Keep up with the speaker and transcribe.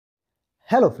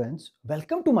Hello friends,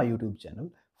 welcome to my YouTube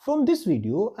channel. From this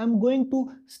video, I'm going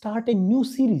to start a new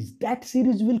series. That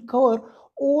series will cover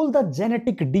all the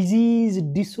genetic disease,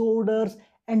 disorders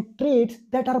and traits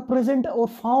that are present or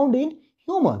found in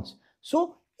humans.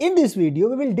 So in this video,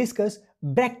 we will discuss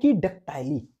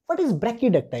brachydactyly. What is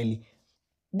brachydactyly?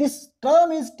 This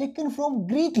term is taken from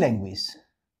Greek language.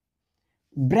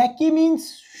 Brachy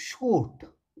means short.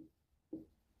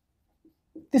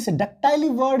 This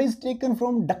dactyly word is taken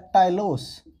from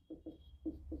dactylos,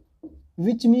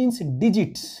 which means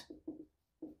digits.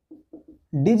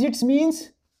 Digits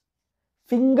means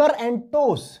finger and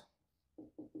toes.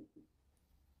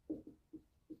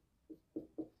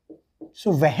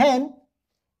 So when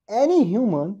any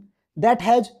human that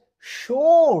has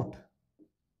short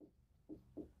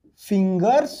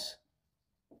fingers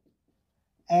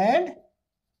and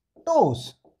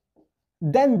toes,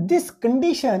 then this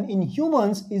condition in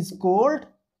humans is called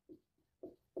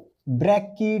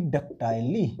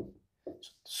brachydactyly.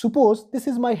 Suppose this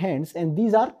is my hands and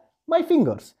these are my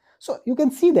fingers. So you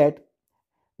can see that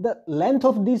the length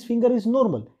of this finger is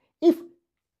normal. If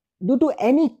due to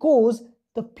any cause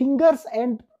the fingers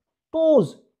and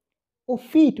toes of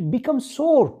feet become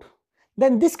short,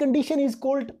 then this condition is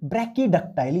called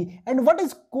brachydactyly. And what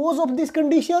is cause of this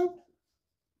condition?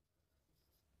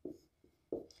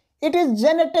 It is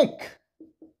genetic.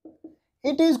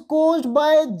 It is caused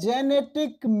by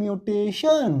genetic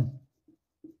mutation.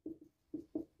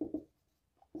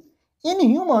 In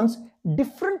humans,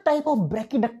 different type of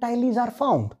brachydactylys are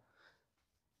found.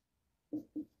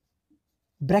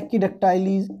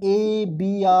 Brachydactylys A,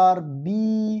 BR,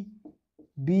 B,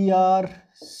 BR,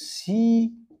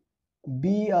 C,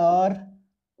 BR,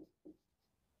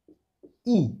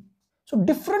 E. So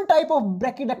different type of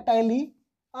brachydactyly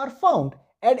are found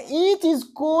and each is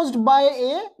caused by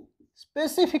a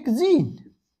specific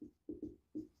gene.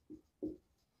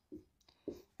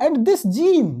 And this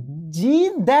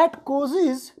gene that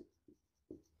causes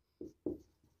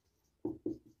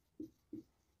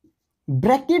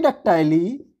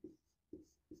brachydactyly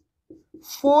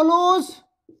follows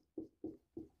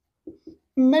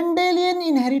Mendelian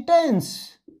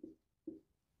inheritance.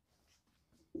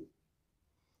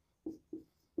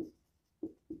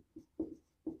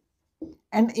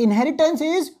 And inheritance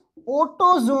is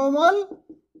autosomal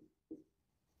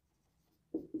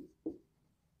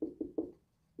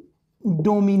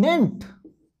dominant.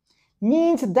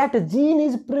 Means that gene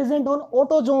is present on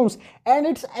autosomes and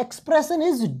its expression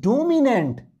is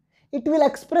dominant. It will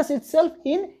express itself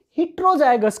in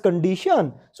heterozygous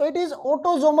condition. So it is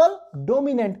autosomal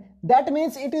dominant. That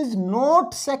means it is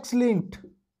not sex linked.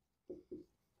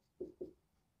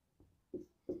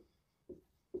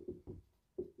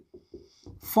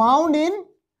 Found in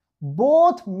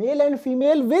both male and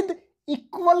female with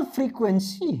equal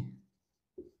frequency.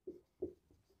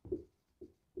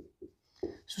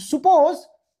 So suppose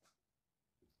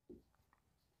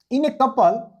in a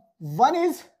couple, one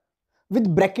is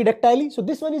with brachydactyly, so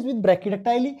this one is with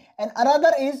brachydactyly and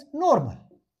another is normal.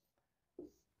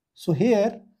 So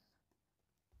here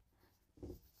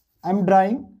I am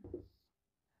drawing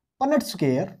Punnett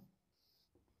square.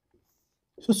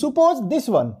 So suppose this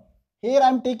one, here I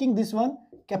am taking this one,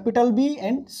 capital B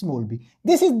and small b.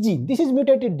 This is gene, this is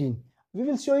mutated gene. We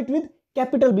will show it with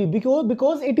capital B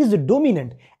because it is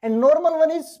dominant, and normal one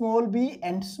is small b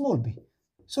and small b.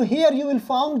 So here you will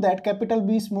find that capital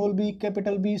B, small b,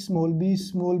 capital B, small b,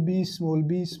 small b, small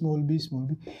b, small b, small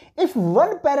b. If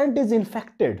one parent is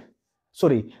infected,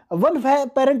 one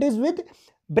parent is with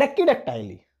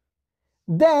brachydactyly,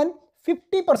 then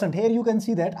 50%, here you can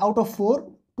see that out of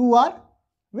 4, 2 are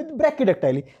with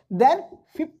brachydactyly. Then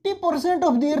 50%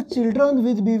 of their children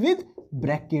will be with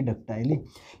brachydactyly.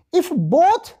 If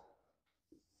both,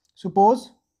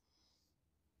 suppose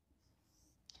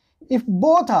if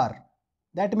both are,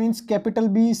 that means capital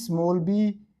B, small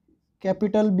b,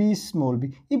 capital B, small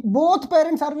b. If both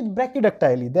parents are with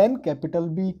brachydactyly, then capital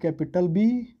B, capital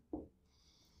B,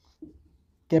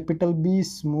 capital B,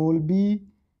 small b,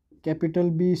 capital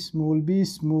B, small b,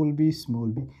 small b, small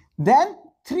b. Then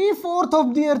 3/4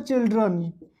 of their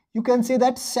children, you can say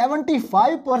that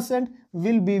 75%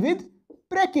 will be with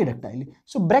brachydactyly.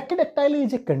 So brachydactyly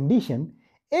is a condition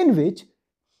in which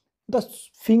the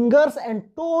fingers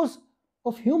and toes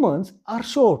of humans are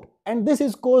short, and this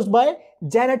is caused by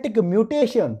genetic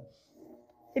mutation.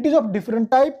 It is of different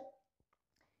type.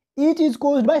 Each is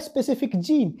caused by specific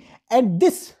gene, and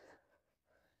this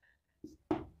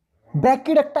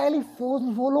brachydactyly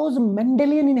follows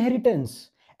Mendelian inheritance,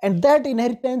 and that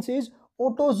inheritance is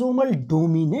autosomal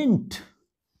dominant.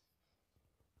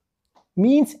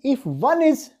 Means if one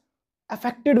is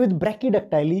affected with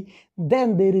brachydactyly,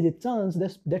 then there is a chance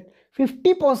that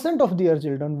 50% of their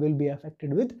children will be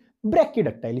affected with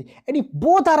brachydactyly. And if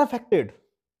both are affected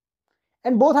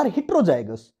and both are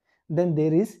heterozygous, then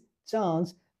there is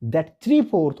chance that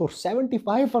 3/4 or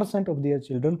 75% of their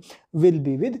children will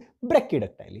be with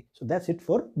brachydactyly. So that's it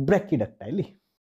for brachydactyly.